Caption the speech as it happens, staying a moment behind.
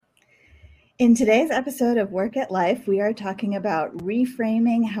In today's episode of Work at Life, we are talking about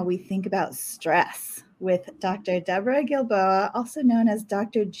reframing how we think about stress with Dr. Deborah Gilboa, also known as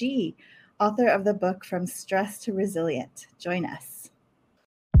Dr. G, author of the book From Stress to Resilient. Join us.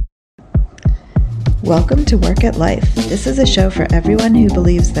 Welcome to Work at Life. This is a show for everyone who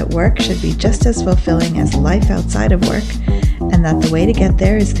believes that work should be just as fulfilling as life outside of work, and that the way to get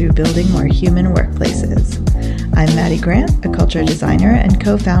there is through building more human workplaces. I'm Maddie Grant, a culture designer and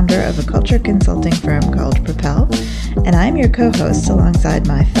co-founder of a culture consulting firm called Propel, and I'm your co-host alongside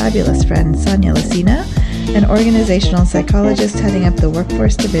my fabulous friend Sonia Lucina, an organizational psychologist heading up the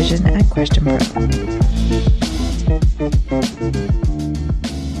workforce division at Question Pro.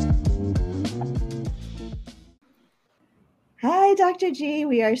 Hi, Dr. G.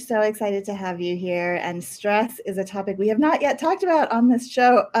 We are so excited to have you here. And stress is a topic we have not yet talked about on this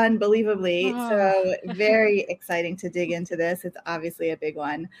show, unbelievably. So very exciting to dig into this. It's obviously a big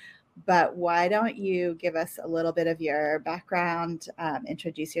one. But why don't you give us a little bit of your background,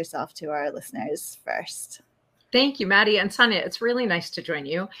 introduce yourself to our listeners first. Thank you, Maddie and Sonia. It's really nice to join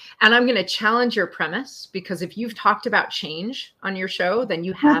you. And I'm going to challenge your premise, because if you've talked about change on your show, then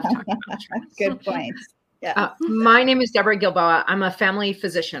you have talked about stress. Good point. Yeah. My name is Deborah Gilboa. I'm a family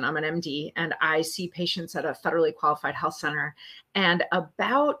physician. I'm an MD, and I see patients at a federally qualified health center. And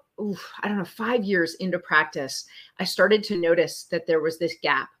about, 5 years into practice, I started to notice that there was this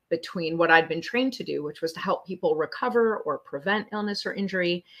gap between what I'd been trained to do, which was to help people recover or prevent illness or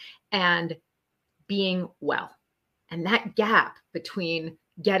injury, and being well. And that gap between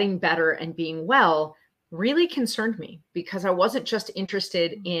getting better and being well really concerned me, because I wasn't just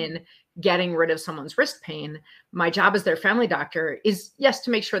interested in getting rid of someone's wrist pain. My job as their family doctor is, yes, to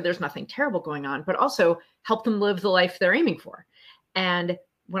make sure there's nothing terrible going on, but also help them live the life they're aiming for. And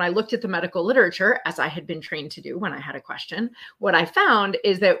when I looked at the medical literature, as I had been trained to do when I had a question, what I found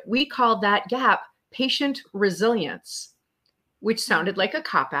is that we called that gap patient resilience, which sounded like a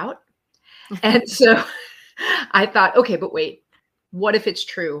cop-out. And so I thought, okay, but wait, what if it's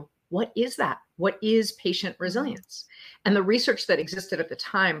true? What is that? What is patient resilience? And the research that existed at the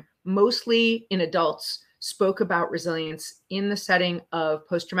time, mostly in adults, spoke about resilience in the setting of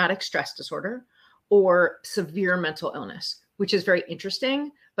post-traumatic stress disorder or severe mental illness, which is very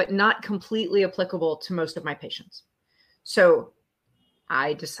interesting, but not completely applicable to most of my patients. So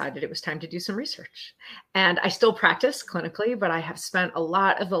I decided it was time to do some research. And I still practice clinically, but I have spent a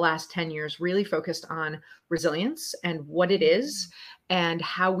lot of the last 10 years really focused on resilience and what it is and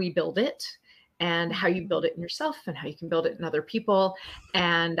how we build it, and how you build it in yourself and how you can build it in other people.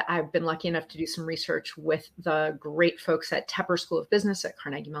 And I've been lucky enough to do some research with the great folks at Tepper School of Business at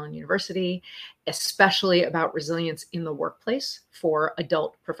Carnegie Mellon University, especially about resilience in the workplace for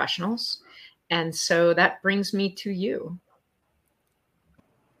adult professionals. And so that brings me to you.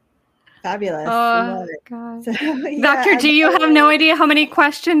 Fabulous. Oh, God. So, yeah, Dr. G, you have no idea how many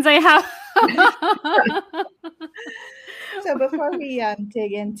questions I have. So before we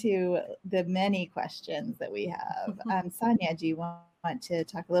dig into the many questions that we have, Sonia, do you want to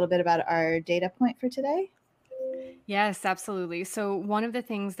talk a little bit about our data point for today? Yes, absolutely. So one of the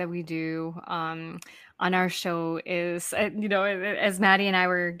things that we do on our show is, as Maddie and I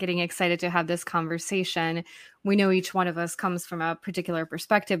were getting excited to have this conversation, we know each one of us comes from a particular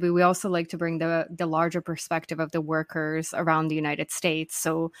perspective, but we also like to bring the larger perspective of the workers around the United States.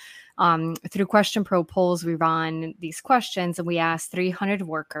 So through Question Pro polls, we run these questions and we ask 300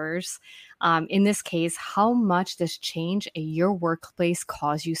 workers, in this case, how much does change in your workplace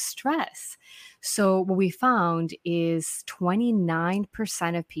cause you stress? So what we found is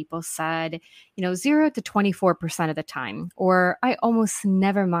 29% of people said, 0 to 24% of the time, or I almost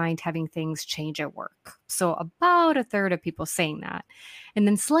never mind having things change at work. So about a third of people saying that. And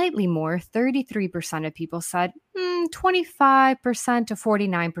then slightly more, 33% of people said 25% to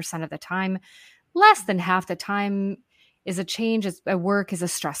 49% of the time. Less than half the time is a change at work is a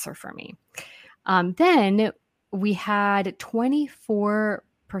stressor for me. Then we had 24%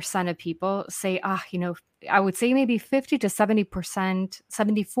 of people say, I would say maybe 50 to 70%,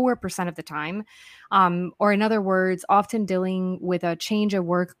 74% of the time. Or in other words, often dealing with a change at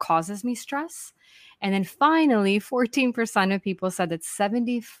work causes me stress. And then finally, 14% of people said that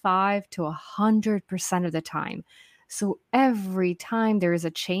 75 to 100% of the time. So every time there is a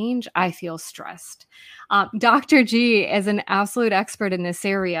change, I feel stressed. Dr. G, as an absolute expert in this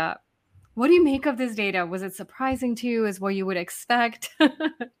area, what do you make of this data? Was it surprising to you as what you would expect?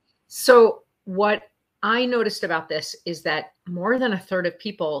 So what I noticed about this is that more than a third of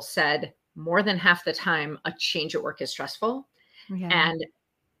people said more than half the time a change at work is stressful. Yeah. And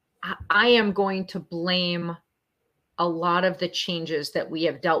I am going to blame a lot of the changes that we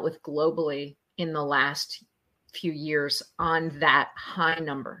have dealt with globally in the last few years on that high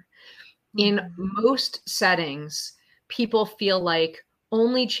number. In most settings, people feel like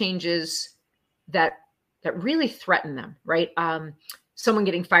only changes that really threaten them, right? Someone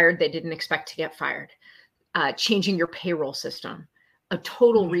getting fired they didn't expect to get fired, changing your payroll system, a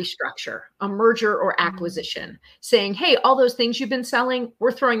total restructure, a merger or acquisition, saying, hey, all those things you've been selling,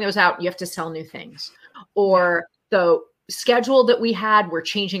 we're throwing those out. You have to sell new things. Or the schedule that we had, we're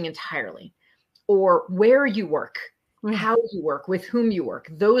changing entirely. Or where you work, how you work, with whom you work.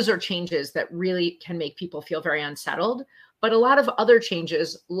 Those are changes that really can make people feel very unsettled. But a lot of other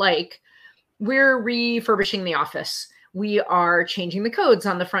changes, like we're refurbishing the office, we are changing the codes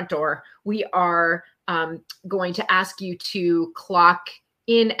on the front door, we are going to ask you to clock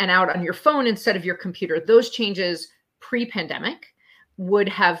in and out on your phone instead of your computer. Those changes pre-pandemic would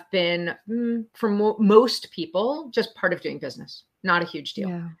have been, for most people, just part of doing business, not a huge deal.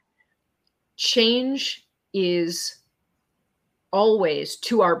 Yeah. Change is always,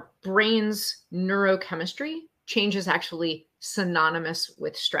 to our brain's neurochemistry, change is actually synonymous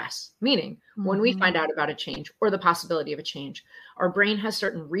with stress. Meaning, when we find out about a change or the possibility of a change, our brain has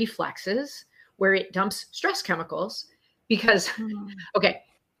certain reflexes where it dumps stress chemicals because, okay,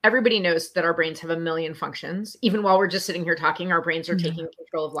 everybody knows that our brains have a million functions. Even while we're just sitting here talking, our brains are taking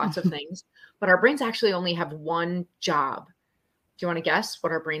control of lots of things, but our brains actually only have one job. Do you want to guess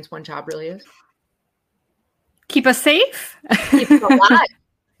what our brain's one job really is? Keep us safe. Keep us alive.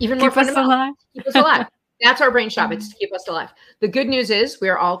 Even more keep us alive. Keep us alive. That's our brain's job. It's to keep us alive. The good news is we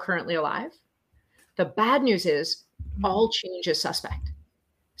are all currently alive. The bad news is all change is suspect.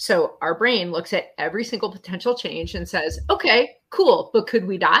 So our brain looks at every single potential change and says, okay, cool, but could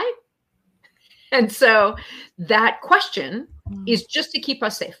we die? And so that question is just to keep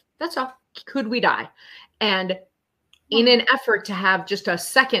us safe. That's all. Could we die? And in an effort to have just a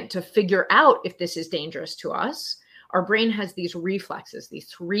second to figure out if this is dangerous to us, our brain has these reflexes, these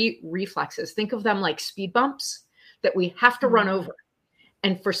 3 reflexes. Think of them like speed bumps that we have to run over.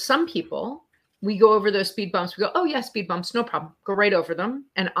 And for some people, we go over those speed bumps. We go, oh yeah, speed bumps, no problem. Go right over them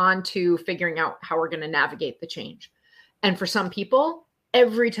and on to figuring out how we're going to navigate the change. And for some people,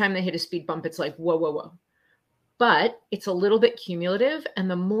 every time they hit a speed bump, it's like, whoa, whoa, whoa. But it's a little bit cumulative. And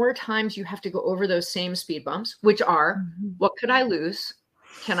the more times you have to go over those same speed bumps, which are, what could I lose?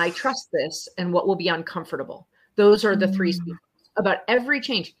 Can I trust this? And what will be uncomfortable? Those are the 3 speed bumps about every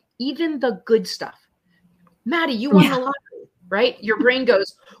change, even the good stuff. Maddie, you won the lottery, right? Your brain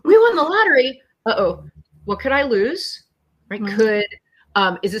goes, we won the lottery. Uh-oh, what could I lose? Right?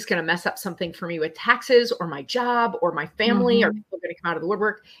 Is this going to mess up something for me with taxes or my job or my family? Are people going to come out of the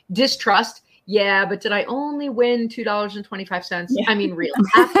woodwork? Distrust. Yeah, but did I only win $2.25? Yeah. I mean, really,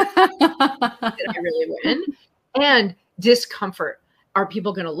 did I really win? And discomfort. Are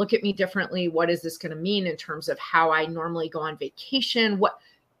people going to look at me differently? What is this going to mean in terms of how I normally go on vacation?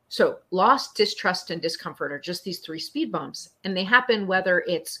 So loss, distrust, and discomfort are just these 3 speed bumps. And they happen whether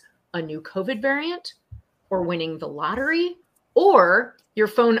it's a new COVID variant or winning the lottery or your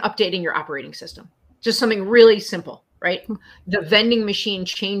phone updating your operating system. Just something really simple, right? The vending machine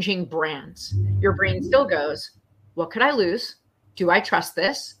changing brands. Your brain still goes, what could I lose? Do I trust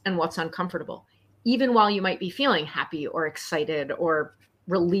this? And what's uncomfortable? Even while you might be feeling happy or excited or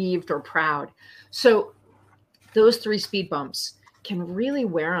relieved or proud. So those 3 speed bumps can really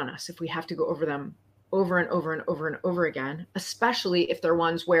wear on us if we have to go over them over and over and over and over again, especially if they're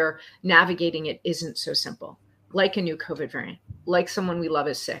ones where navigating it isn't so simple, like a new COVID variant, like someone we love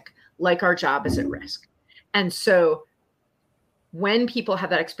is sick, like our job is at risk. And so when people have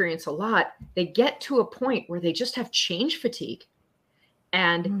that experience a lot, they get to a point where they just have change fatigue.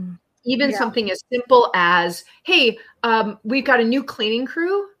 And even something as simple as, hey, we've got a new cleaning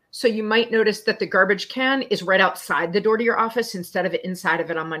crew. So you might notice that the garbage can is right outside the door to your office instead of it inside of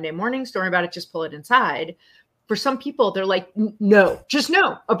it on Monday mornings. Don't worry about it. Just pull it inside. For some people, they're like, no, just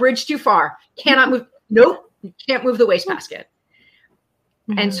no, a bridge too far. Cannot move. Nope. You can't move the wastebasket.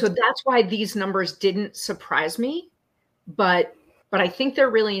 And so that's why these numbers didn't surprise me. But I think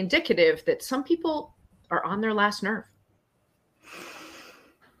they're really indicative that some people are on their last nerve.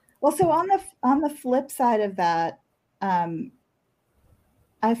 Well, so on the flip side of that,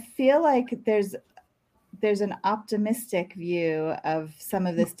 I feel like there's an optimistic view of some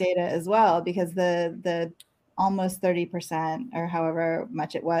of this data as well, because the almost 30% or however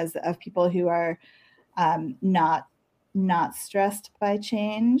much it was of people who are not stressed by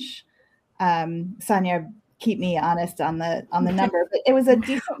change. Sonia, keep me honest on the number, but it was a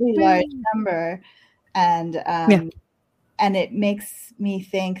decently large number, and it makes me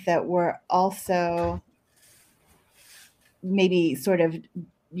think that we're also maybe sort of,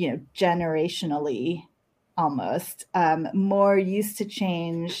 generationally almost more used to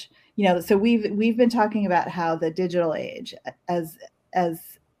change. So we've been talking about how the digital age as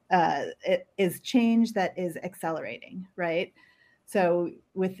it is change that is accelerating, right? So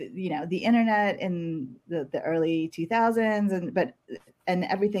with the internet in the early 2000s and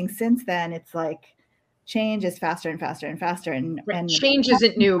everything since then, it's like change is faster and faster and faster, and change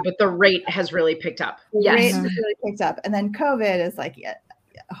isn't new, but the rate has really picked up. The rate has really picked up, and then COVID is like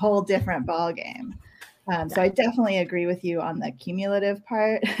a whole different ball game. So I definitely agree with you on the cumulative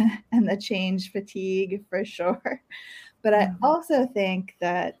part and the change fatigue for sure. But I also think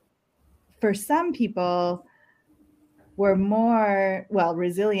that for some people, we're more,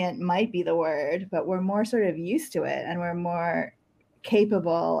 resilient might be the word, but we're more sort of used to it, and we're more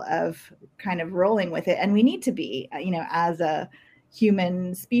capable of kind of rolling with it. And we need to be, as a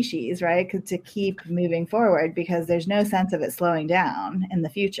human species, right? To keep moving forward, because there's no sense of it slowing down in the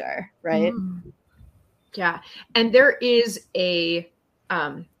future, right? Yeah. And there is an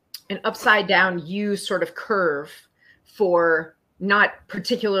upside down U sort of curve for, not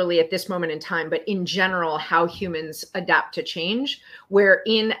particularly at this moment in time, but in general, how humans adapt to change, where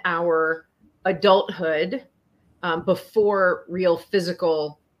in our adulthood, before real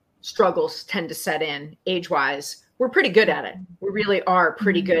physical struggles tend to set in age-wise, we're pretty good at it. We really are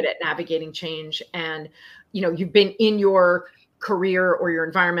pretty good at navigating change. And, you've been in your career or your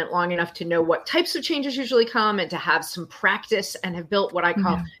environment long enough to know what types of changes usually come, and to have some practice and have built what I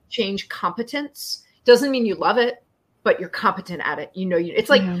call change competence. Doesn't mean you love it, but you're competent at it. It's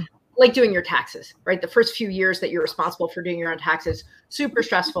like doing your taxes, right? The first few years that you're responsible for doing your own taxes, super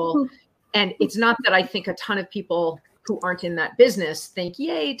stressful. And it's not that I think a ton of people who aren't in that business think,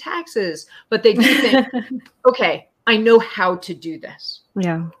 yay, taxes, but they do think, okay, I know how to do this.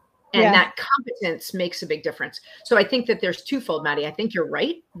 Yeah. And that competence makes a big difference. So I think that there's twofold, Maddie. I think you're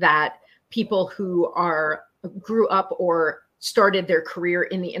right that people who grew up or started their career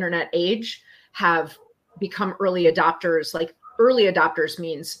in the internet age have become early adopters. Like, early adopters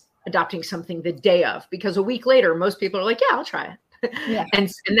means adopting something the day of, because a week later, most people are like, yeah, I'll try it. Yeah. And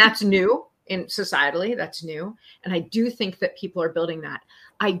that's new in societally, that's new. And I do think that people are building that.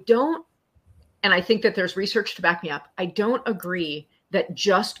 And I think that there's research to back me up. I don't agree that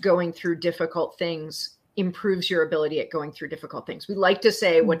just going through difficult things improves your ability at going through difficult things. We like to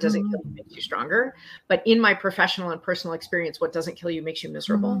say what doesn't kill you makes you stronger. But in my professional and personal experience, what doesn't kill you makes you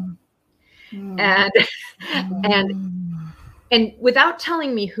miserable. And without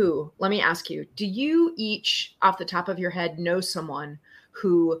telling me who, let me ask you, do you each off the top of your head know someone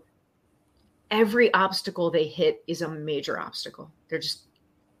who every obstacle they hit is a major obstacle? They're just,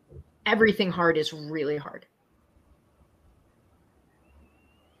 everything hard is really hard.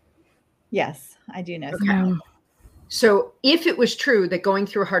 Yes, I do know. Okay. So if it was true that going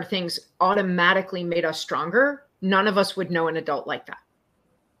through hard things automatically made us stronger, none of us would know an adult like that.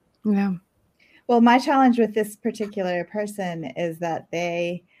 Yeah. Well, my challenge with this particular person is that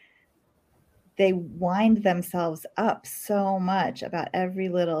they wind themselves up so much about every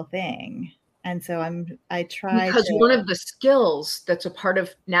little thing. And so I try because one of the skills that's a part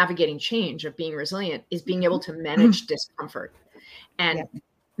of navigating change, of being resilient, is being able to manage discomfort and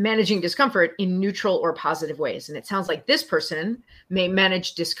managing discomfort in neutral or positive ways. And it sounds like this person may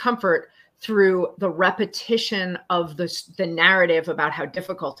manage discomfort through the repetition of the narrative about how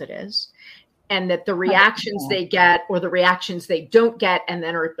difficult it is. And that the reactions they get or the reactions they don't get and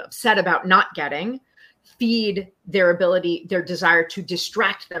then are upset about not getting feed their desire to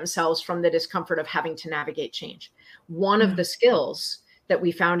distract themselves from the discomfort of having to navigate change. One of the skills that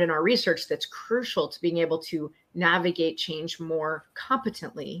we found in our research that's crucial to being able to navigate change more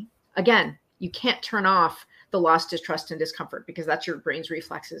competently. Again, you can't turn off the loss, distrust, and discomfort, because that's your brain's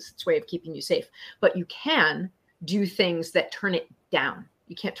reflexes. It's a way of keeping you safe. But you can do things that turn it down.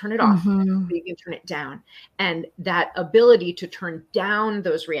 You can't turn it off, but you can turn it down. And that ability to turn down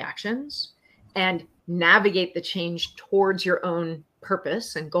those reactions and navigate the change towards your own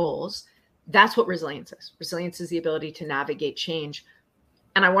purpose and goals, that's what resilience is. Resilience is the ability to navigate change.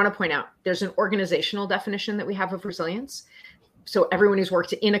 And I want to point out, there's an organizational definition that we have of resilience. So everyone who's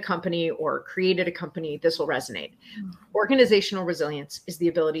worked in a company or created a company, this will resonate. Organizational resilience is the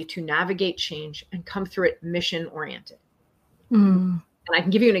ability to navigate change and come through it mission-oriented. And I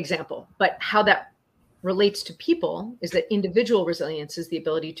can give you an example, but how that relates to people is that individual resilience is the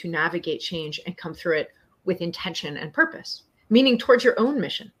ability to navigate change and come through it with intention and purpose, meaning towards your own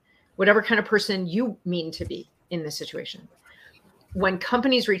mission, whatever kind of person you mean to be in this situation. When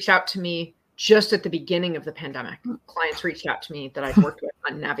companies reached out to me just at the beginning of the pandemic, clients reached out to me that I've worked with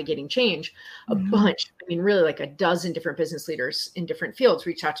on navigating change, a bunch. I mean, really like a dozen different business leaders in different fields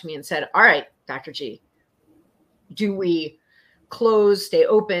reached out to me and said, all right, Dr. G, do we close, stay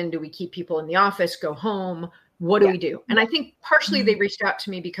open? Do we keep people in the office, go home? What do we do? And I think partially they reached out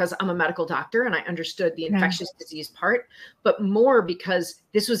to me because I'm a medical doctor and I understood the infectious disease part, but more because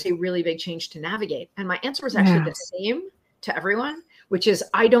this was a really big change to navigate. And my answer was actually the same to everyone, which is,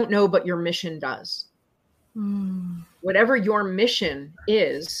 I don't know, but your mission does. Whatever your mission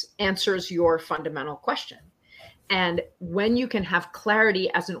is, answers your fundamental question. And when you can have clarity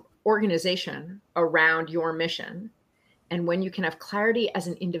as an organization around your mission, and when you can have clarity as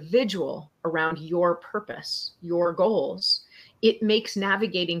an individual around your purpose, your goals, it makes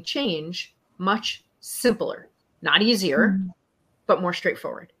navigating change much simpler, not easier, but more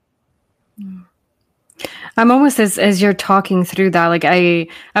straightforward. I'm almost, as you're talking through that, like I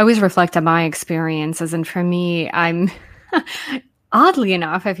always reflect on my experiences. And for me, I'm oddly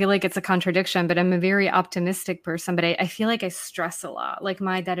enough, I feel like it's a contradiction, but I'm a very optimistic person, but I feel like I stress a lot. Like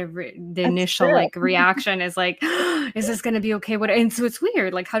the initial like reaction is like, is this going to be okay? And so it's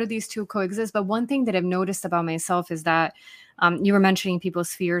weird. Like, how do these two coexist? But one thing that I've noticed about myself is that you were mentioning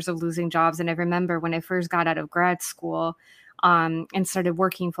people's fears of losing jobs. And I remember when I first got out of grad school, and started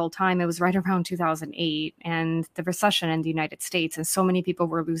working full time, it was right around 2008 and the recession in the United States. And so many people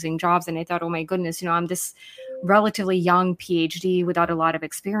were losing jobs. And I thought, oh my goodness, I'm this relatively young PhD without a lot of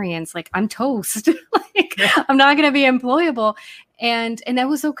experience. Like, I'm toast. Like, I'm not going to be employable. And that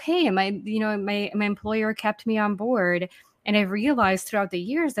was okay. And my employer kept me on board. And I realized throughout the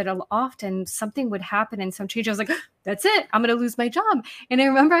years that often something would happen and some change. I was like, that's it. I'm going to lose my job. And I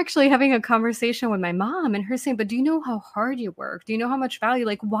remember actually having a conversation with my mom and her saying, but do you know how hard you work? Do you know how much value?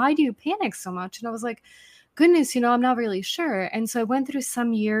 Like, why do you panic so much? And I was like, goodness, I'm not really sure. And so I went through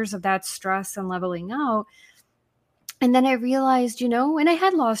some years of that stress and leveling out. And then I realized, and I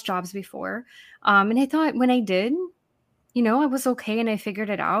had lost jobs before. And I thought when I did, I was okay and I figured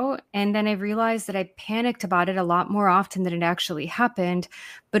it out. And then I realized that I panicked about it a lot more often than it actually happened.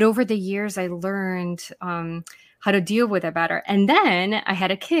 But over the years, I learned how to deal with it better. And then I had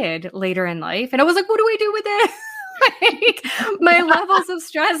a kid later in life and I was like, what do I do with it? Like, my levels of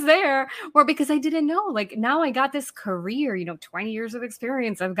stress there were because I didn't know. Like, now I got this career, 20 years of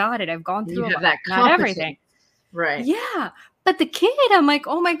experience. I've got it. I've gone through not everything. Right. Yeah. But the kid, I'm like,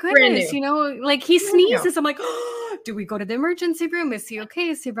 oh my goodness, like he sneezes. I'm like, oh, do we go to the emergency room? Is he okay?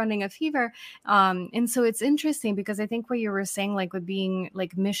 Is he running a fever? And so it's interesting because I think what you were saying, like with being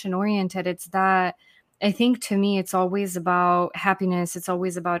like mission oriented, it's that I think to me, it's always about happiness. It's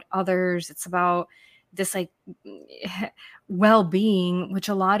always about others. It's about this like well-being, which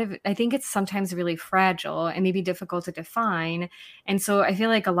I think it's sometimes really fragile and maybe difficult to define. And so I feel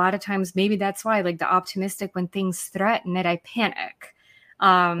like a lot of times maybe that's why like the optimistic, when things threaten it, I panic.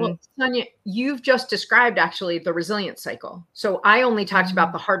 Well, Sonia, you've just described actually the resilience cycle. So I only talked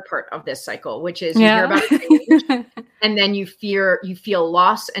about the hard part of this cycle, which is you hear about change, and then you feel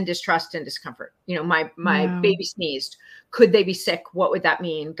loss and distrust and discomfort. My baby sneezed. Could they be sick? What would that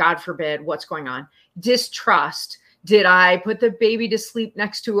mean? God forbid, what's going on? Distrust. Did I put the baby to sleep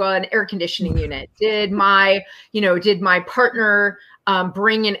next to an air conditioning unit? Did my partner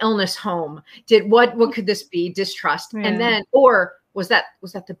bring an illness home? What could this be? Distrust. And then, or was that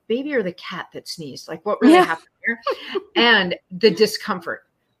the baby or the cat that sneezed? Like, what really happened here? And the discomfort.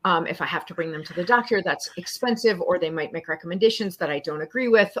 If I have to bring them to the doctor, that's expensive, or they might make recommendations that I don't agree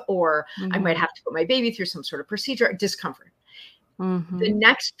with, or I might have to put my baby through some sort of procedure. Discomfort. The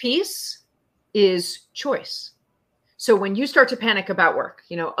next piece is choice. So when you start to panic about work,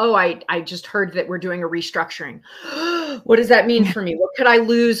 I just heard that we're doing a restructuring. What does that mean for me? What could I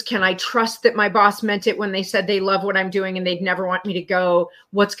lose? Can I trust that my boss meant it when they said they love what I'm doing and they'd never want me to go?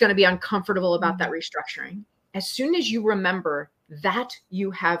 What's going to be uncomfortable about that restructuring? As soon as you remember that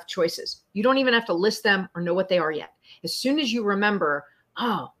you have choices, you don't even have to list them or know what they are yet. As soon as you remember,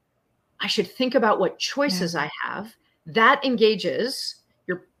 oh, I should think about what choices I have, that engages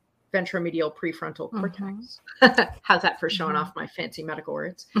your ventromedial prefrontal cortex. How's that for showing off my fancy medical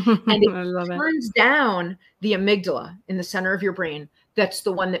words? And it turns down the amygdala in the center of your brain. That's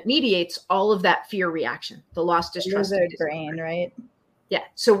the one that mediates all of that fear reaction, the loss, distrust. Lizard brain, right? Yeah.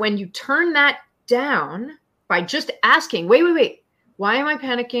 So when you turn that down by just asking, wait, why am I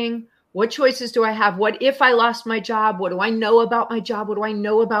panicking? What choices do I have? What if I lost my job? What do I know about my job? What do I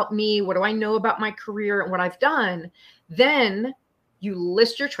know about me? What do I know about my career and what I've done? Then you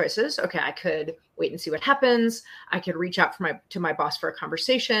list your choices. Okay, I could wait and see what happens. I could reach out to my boss for a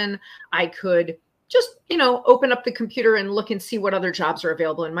conversation. I could just, open up the computer and look and see what other jobs are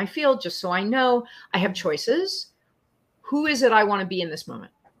available in my field, just so I know I have choices. Who is it I want to be in this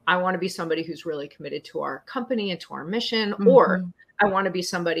moment? I want to be somebody who's really committed to our company and to our mission, or I want to be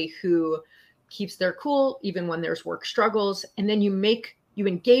somebody who keeps their cool even when there's work struggles. And then you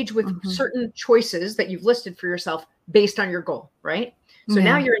engage with certain choices that you've listed for yourself based on your goal, right? So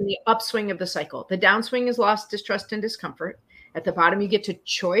now you're in the upswing of the cycle. The downswing is loss, distrust, and discomfort. At the bottom, you get to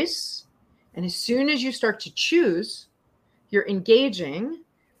choice. And as soon as you start to choose, you're engaging,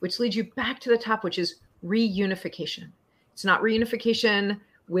 which leads you back to the top, which is reunification. It's not reunification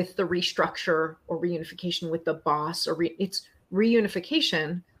with the restructure or reunification with the boss, it's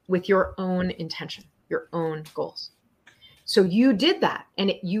reunification with your own intention, your own goals. So you did that,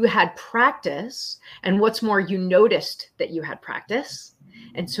 and you had practice. And what's more, you noticed that you had practice.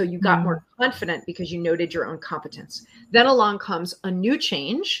 And so you got more confident because you noted your own competence. Then along comes a new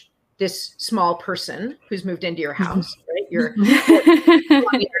change, this small person who's moved into your house, right? Your, I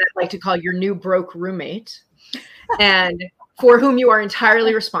like to call your new broke roommate, and for whom you are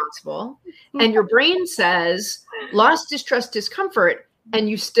entirely responsible. And your brain says, loss, distrust, discomfort. And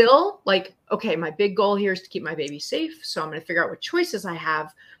you still okay, my big goal here is to keep my baby safe. So I'm going to figure out what choices I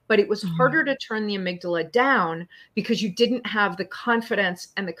have. But it was harder to turn the amygdala down because you didn't have the confidence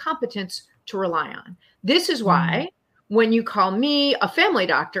and the competence to rely on. This is why when you call me a family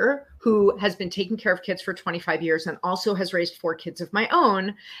doctor who has been taking care of kids for 25 years and also has raised 4 kids of my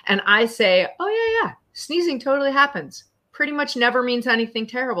own, and I say, oh yeah, sneezing totally happens. Pretty much never means anything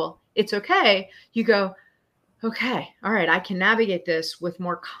terrible. It's okay. You go, okay, all right, I can navigate this with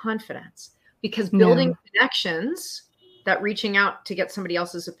more confidence, because building connections, that reaching out to get somebody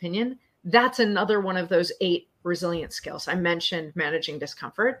else's opinion, that's another one of those 8 resilience skills. I mentioned managing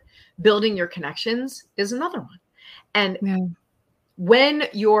discomfort. Building your connections is another one. And when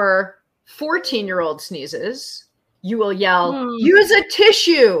your 14-year-old sneezes, you will yell, use a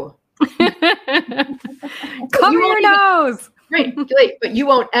tissue. Cover your nose. Right. But you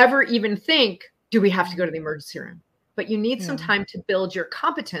won't ever even think, do we have to go to the emergency room? But you need some time to build your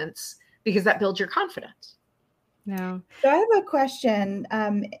competence, because that builds your confidence. So I have a question.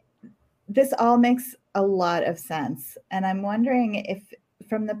 This all makes a lot of sense. And I'm wondering if,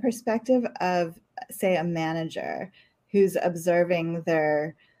 from the perspective of, say, a manager who's observing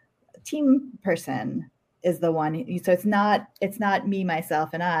their team person is the one. So it's not me,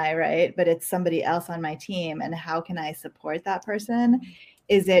 myself, and I, right? But it's somebody else on my team. And how can I support that person?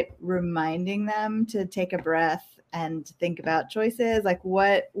 Is it reminding them to take a breath and think about choices?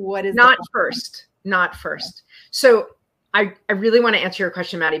 What is not first? So I really want to answer your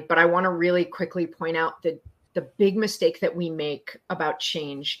question, Maddie, but I want to really quickly point out the big mistake that we make about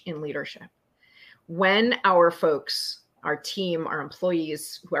change in leadership. When our folks, our team, our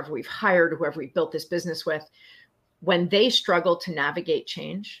employees, whoever we've hired, whoever we built this business with, when they struggle to navigate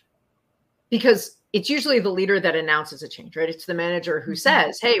change, because it's usually the leader that announces a change, right? It's the manager who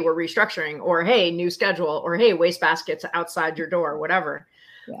says, hey, we're restructuring, or hey, new schedule, or hey, wastebaskets outside your door, whatever.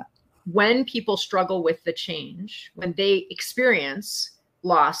 Yeah. When people struggle with the change, when they experience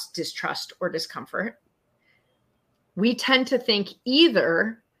loss, distrust, or discomfort, we tend to think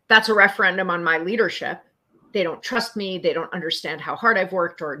either that's a referendum on my leadership, they don't trust me, they don't understand how hard I've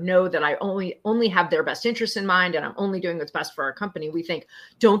worked, or know that I only have their best interests in mind and I'm only doing what's best for our company. We think,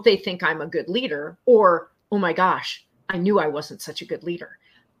 don't they think I'm a good leader? Or, oh my gosh, I knew I wasn't such a good leader.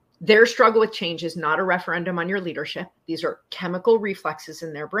 Their struggle with change is not a referendum on your leadership. These are chemical reflexes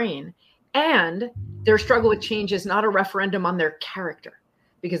in their brain. And their struggle with change is not a referendum on their character.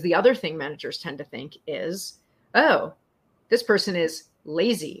 Because the other thing managers tend to think is, oh, this person is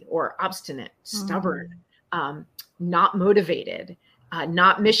lazy or obstinate, stubborn, not motivated,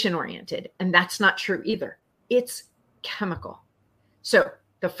 not mission-oriented. And that's not true either. It's chemical. So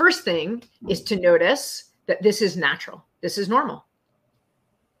the first thing is to notice that this is natural. This is normal.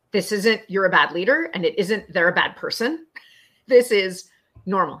 This isn't you're a bad leader, and it isn't they're a bad person. This is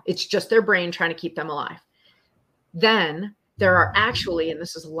normal. It's just their brain trying to keep them alive. Then there are actually, and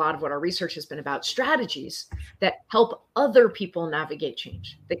this is a lot of what our research has been about, strategies that help other people navigate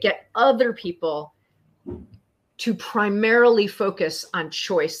change, that get other people to primarily focus on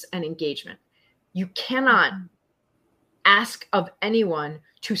choice and engagement. You cannot ask of anyone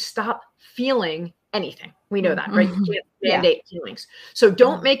to stop feeling anything. We know that, right? You can't mandate feelings. So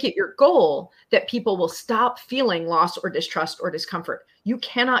don't make it your goal that people will stop feeling loss or distrust or discomfort. You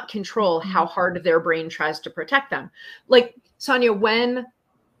cannot control how hard their brain tries to protect them. Like, Sonia, when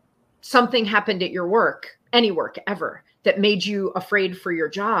something happened at your work, any work ever, that made you afraid for your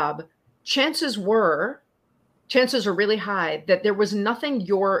job, chances were chances are really high that there was nothing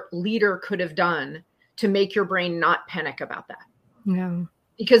your leader could have done to make your brain not panic about that. Yeah.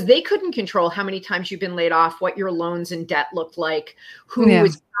 Because they couldn't control how many times you've been laid off, what your loans and debt looked like, who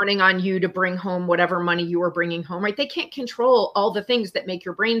was counting on you to bring home whatever money you were bringing home, right? They can't control all the things that make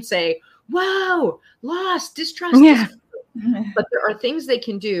your brain say, wow, loss, distrust. Yeah. But there are things they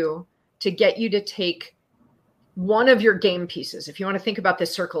can do to get you to take one of your game pieces. If you want to think about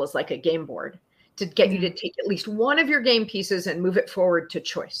this circle as like a game board, to get you to take at least one of your game pieces and move it forward to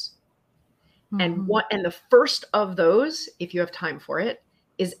choice. And the first of those, if you have time for it,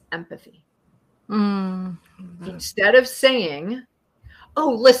 is empathy. Instead of saying, oh,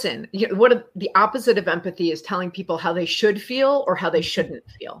 listen, the opposite of empathy is telling people how they should feel or how they shouldn't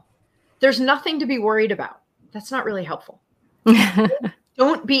feel. There's nothing to be worried about. That's not really helpful.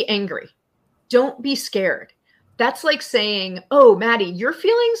 Don't be angry. Don't be scared. That's like saying, oh, Maddie, your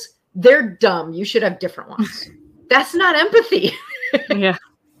feelings, they're dumb. You should have different ones. That's not empathy. Yeah.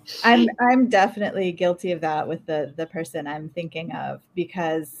 I'm definitely guilty of that with the person I'm thinking of,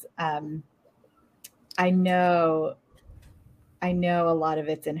 because I know a lot of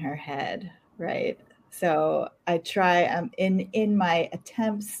it's in her head, right? So I try in my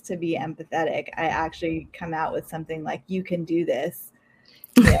attempts to be empathetic, I actually come out with something like, you can do this.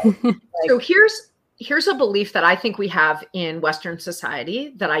 So here's a belief that I think we have in Western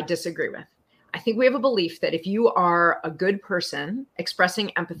society that I disagree with. I think we have a belief that if you are a good person,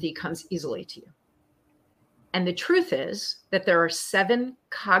 expressing empathy comes easily to you. And the truth is that there are 7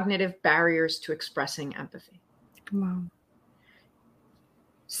 cognitive barriers to expressing empathy. Wow.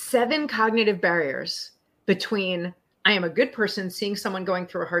 7 cognitive barriers between I am a good person seeing someone going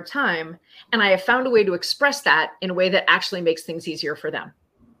through a hard time, and I have found a way to express that in a way that actually makes things easier for them.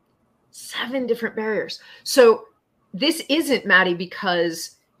 7 different barriers. So this isn't, Maddie,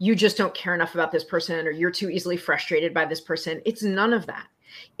 because you just don't care enough about this person or you're too easily frustrated by this person. It's none of that.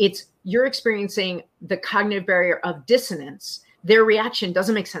 It's you're experiencing the cognitive barrier of dissonance. Their reaction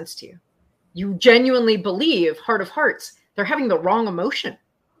doesn't make sense to you. You genuinely believe, heart of hearts, they're having the wrong emotion,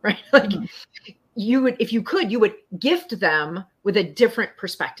 right? Like you would, if you could, you would gift them with a different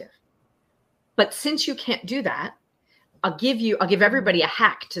perspective. But since you can't do that, I'll give everybody a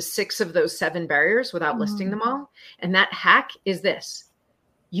hack to 6 of those 7 barriers without listing them all. And that hack is this.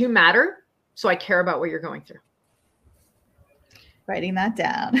 You matter, so I care about what you're going through. Writing that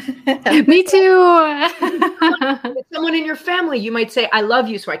down. Me too. If someone in your family, you might say, I love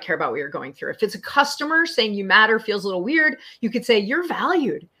you, so I care about what you're going through. If it's a customer, saying you matter feels a little weird, you could say, you're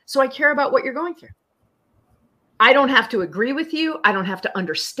valued, so I care about what you're going through. I don't have to agree with you. I don't have to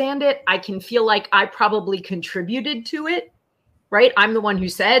understand it. I can feel like I probably contributed to it. Right? I'm the one who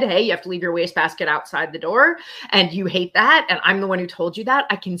said, hey, you have to leave your wastebasket outside the door, and you hate that. And I'm the one who told you that.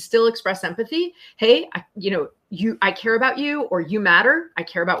 I can still express empathy. Hey, I care about you, or you matter. I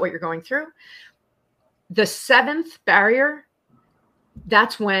care about what you're going through. The 7th barrier,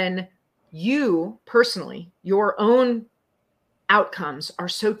 that's when you personally, your own outcomes are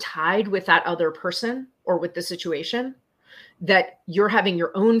so tied with that other person or with the situation that you're having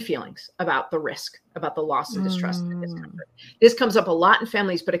your own feelings about the risk, about the loss and distrust and discomfort. This comes up a lot in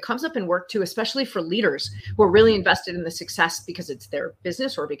families, but it comes up in work too, especially for leaders who are really invested in the success because it's their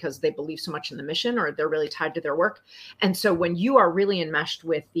business or because they believe so much in the mission or they're really tied to their work. And so when you are really enmeshed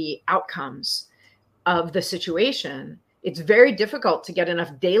with the outcomes of the situation, it's very difficult to get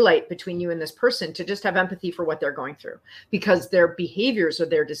enough daylight between you and this person to just have empathy for what they're going through, because their behaviors or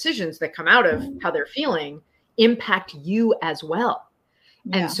their decisions that come out of how they're feeling impact you as well.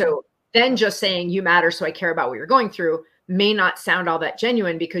 Yeah. And so then just saying you matter, so I care about what you're going through may not sound all that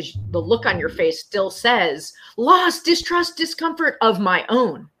genuine, because the look on your face still says loss, distrust, discomfort of my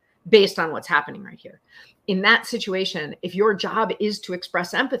own based on what's happening right here. In that situation, if your job is to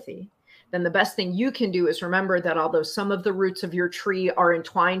express empathy, then the best thing you can do is remember that although some of the roots of your tree are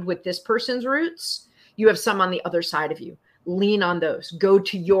entwined with this person's roots, you have some on the other side of you. Lean on those. Go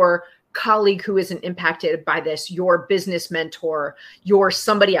to your colleague who isn't impacted by this, your business mentor, your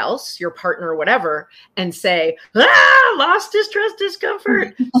somebody else, your partner or whatever, and say, loss, distrust,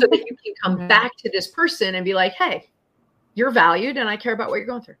 discomfort, so that you can come back to this person and be like, hey, you're valued and I care about what you're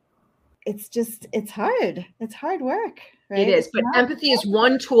going through. It's hard. It's hard work. Right? It is, but empathy is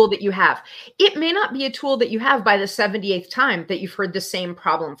one tool that you have. It may not be a tool that you have by the 78th time that you've heard the same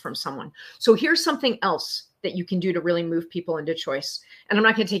problem from someone. So here's something else that you can do to really move people into choice. And I'm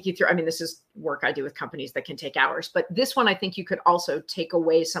not going to take you through, this is work I do with companies that can take hours, but this one, I think you could also take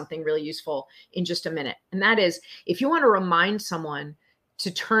away something really useful in just a minute. And that is, if you want to remind someone to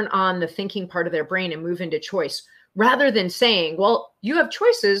turn on the thinking part of their brain and move into choice, rather than saying, well, you have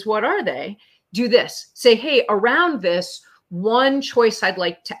choices, what are they? do this. Say, hey, around this, one choice I'd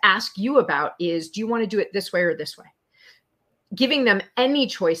like to ask you about is, do you want to do it this way or this way? Giving them any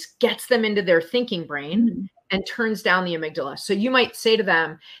choice gets them into their thinking brain and turns down the amygdala. So you might say to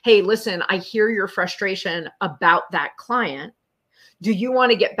them, hey, listen, I hear your frustration about that client. Do you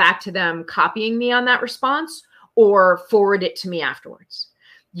want to get back to them copying me on that response or forward it to me afterwards?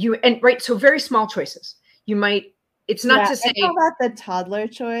 So very small choices. You might, it's not to say. I call that the toddler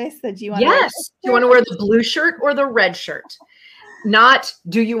choice. That do you want yes. Do you want to wear the blue shirt or the red shirt? Not,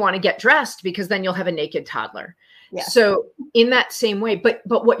 do you want to get dressed? Because then you'll have a naked toddler. Yeah. So in that same way, but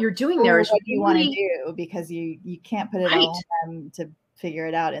what you're doing there is what you want to do, because you can't put it on them to figure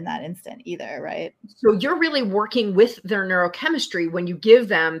it out in that instant either, right? So you're really working with their neurochemistry when you give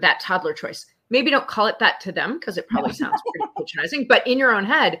them that toddler choice. Maybe don't call it that to them because it probably sounds pretty patronizing, but in your own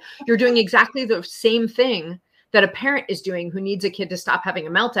head, you're doing exactly the same thing that a parent is doing who needs a kid to stop having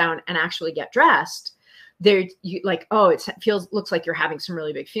a meltdown and actually get dressed. They're like, oh, looks like you're having some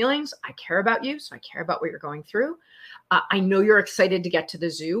really big feelings. I care about you. So I care about what you're going through. I know you're excited to get to the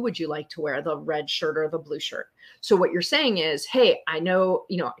zoo. Would you like to wear the red shirt or the blue shirt? So what you're saying is, hey, I know,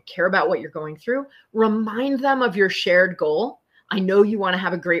 I care about what you're going through. Remind them of your shared goal. I know you want to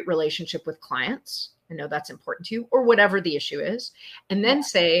have a great relationship with clients. I know that's important to you, or whatever the issue is. And then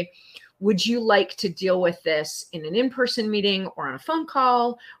say, would you like to deal with this in an in-person meeting or on a phone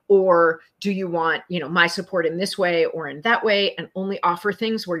call? Or do you want, my support in this way or in that way, and only offer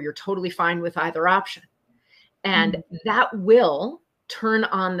things where you're totally fine with either option? And that will turn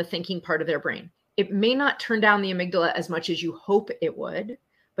on the thinking part of their brain. It may not turn down the amygdala as much as you hope it would,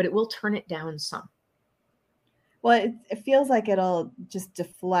 but it will turn it down some. Well, it feels like it'll just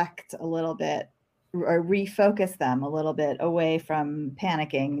deflect a little bit or refocus them a little bit away from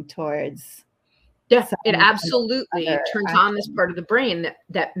panicking towards. Yeah, it absolutely turns on this part of the brain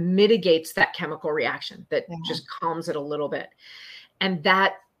that mitigates that chemical reaction, that just calms it a little bit. And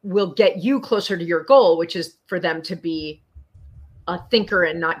that will get you closer to your goal, which is for them to be a thinker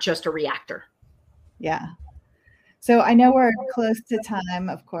and not just a reactor. Yeah. So I know we're close to time,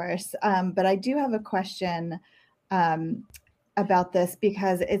 of course, but I do have a question about this,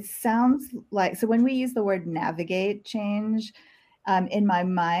 because it sounds like, so when we use the word navigate change, in my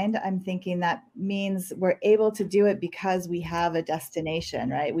mind, I'm thinking that means we're able to do it because we have a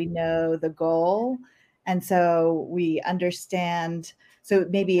destination, right? We know the goal. And so we understand. So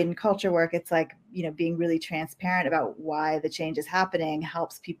maybe in culture work, it's like, being really transparent about why the change is happening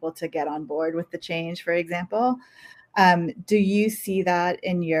helps people to get on board with the change, for example. Do you see that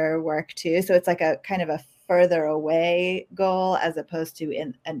in your work too? So it's like a kind of a further away goal as opposed to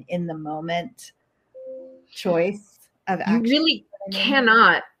an in the moment choice of action. You really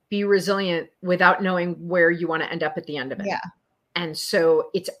cannot be resilient without knowing where you want to end up at the end of it. Yeah. And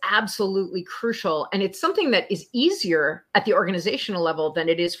so it's absolutely crucial. And it's something that is easier at the organizational level than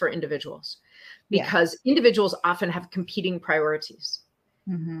it is for individuals, because individuals often have competing priorities.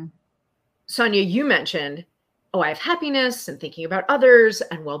 Mm-hmm. Sonia, you mentioned, I have happiness and thinking about others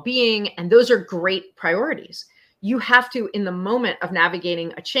and well-being. And those are great priorities. You have to, in the moment of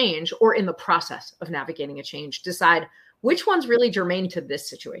navigating a change or in the process of navigating a change, decide which one's really germane to this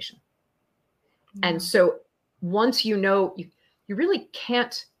situation. Mm-hmm. And so once you know, you really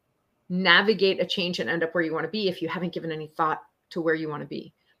can't navigate a change and end up where you want to be if you haven't given any thought to where you want to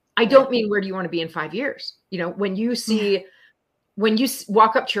be. I don't mean where do you want to be in 5 years? When you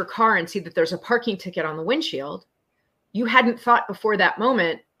walk up to your car and see that there's a parking ticket on the windshield, you hadn't thought before that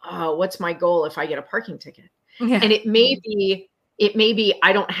moment, what's my goal if I get a parking ticket? Yeah. And it may be,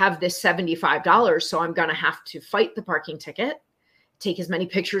 I don't have this $75, so I'm going to have to fight the parking ticket, take as many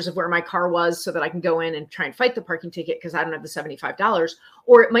pictures of where my car was so that I can go in and try and fight the parking ticket because I don't have the $75.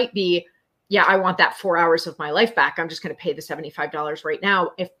 Or it might be, I want that 4 hours of my life back. I'm just going to pay the $75 right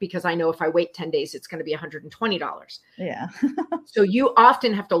now because I know if I wait 10 days, it's going to be $120. Yeah. So you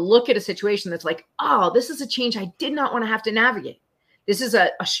often have to look at a situation that's like, this is a change I did not want to have to navigate. This is a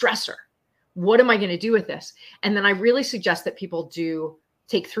stressor. What am I going to do with this? And then I really suggest that people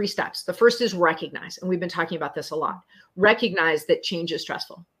take 3 steps. The first is recognize. And we've been talking about this a lot. Recognize that change is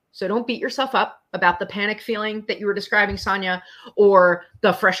stressful. So don't beat yourself up about the panic feeling that you were describing, Sonia, or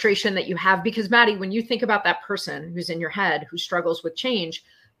the frustration that you have. Because Maddie, when you think about that person who's in your head who struggles with change,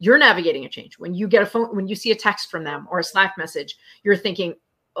 you're navigating a change. When you get when you see a text from them or a Slack message, you're thinking,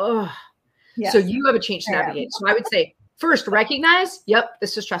 yes. So you have a change to navigate. So I would say, first, recognize,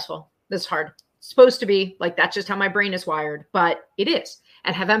 this is stressful. This is hard. It's supposed to be like, that's just how my brain is wired, but it is.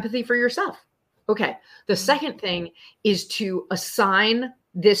 And have empathy for yourself. Okay. The second thing is to assign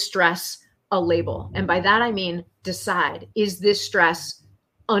this stress a label. And by that, I mean, decide, is this stress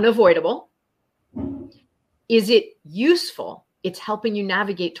unavoidable? Is it useful? It's helping you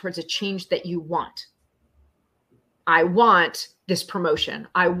navigate towards a change that you want. I want this promotion.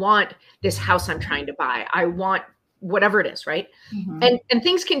 I want this house I'm trying to buy. I want whatever it is, right? Mm-hmm. And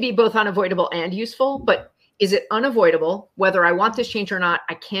things can be both unavoidable and useful, but is it unavoidable? Whether I want this change or not,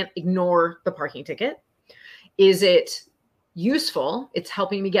 I can't ignore the parking ticket. Is it useful? It's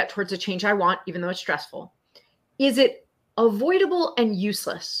helping me get towards a change I want, even though it's stressful. Is it avoidable and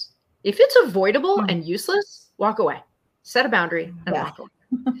useless? If it's avoidable and useless, walk away. Set a boundary and walk away.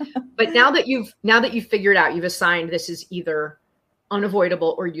 But now that you've figured out, you've assigned this is either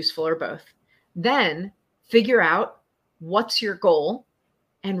unavoidable or useful or both, then figure out what's your goal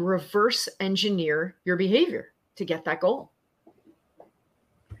and reverse engineer your behavior to get that goal.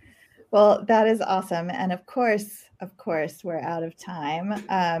 Well, that is awesome. And of course, we're out of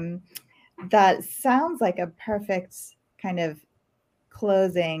time. That sounds like a perfect kind of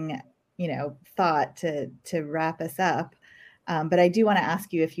closing, thought to wrap us up. But I do want to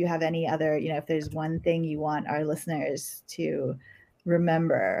ask you if you have any other, if there's one thing you want our listeners to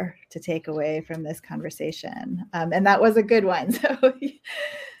remember to take away from this conversation. And that was a good one. So,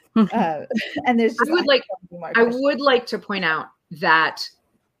 and there's just I would like to point out that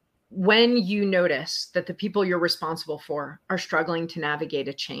when you notice that the people you're responsible for are struggling to navigate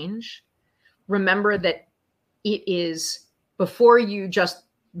a change, remember that it is, before you just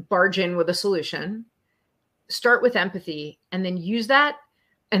barge in with a solution, start with empathy and then use that.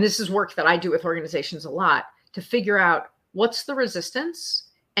 And this is work that I do with organizations a lot, to figure out what's the resistance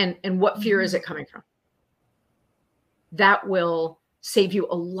and what fear is it coming from. That will save you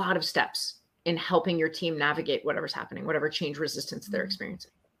a lot of steps in helping your team navigate whatever's happening, whatever change resistance they're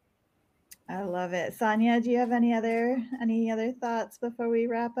experiencing. I love it. Sonia, do you have any other thoughts before we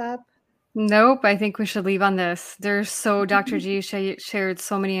wrap up? Nope. I think we should leave on this. Dr. G shared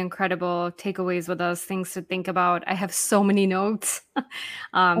so many incredible takeaways with us, things to think about. I have so many notes.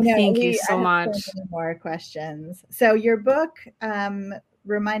 Thank you so much. So many more questions. So your book,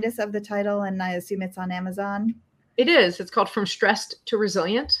 remind us of the title, and I assume it's on Amazon. It is. It's called From Stressed to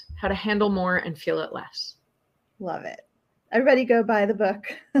Resilient: How to Handle More and Feel It Less. Love it. Everybody go buy the book.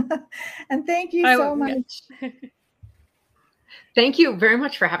 And thank you so much. Thank you very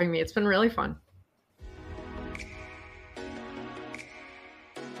much for having me. It's been really fun.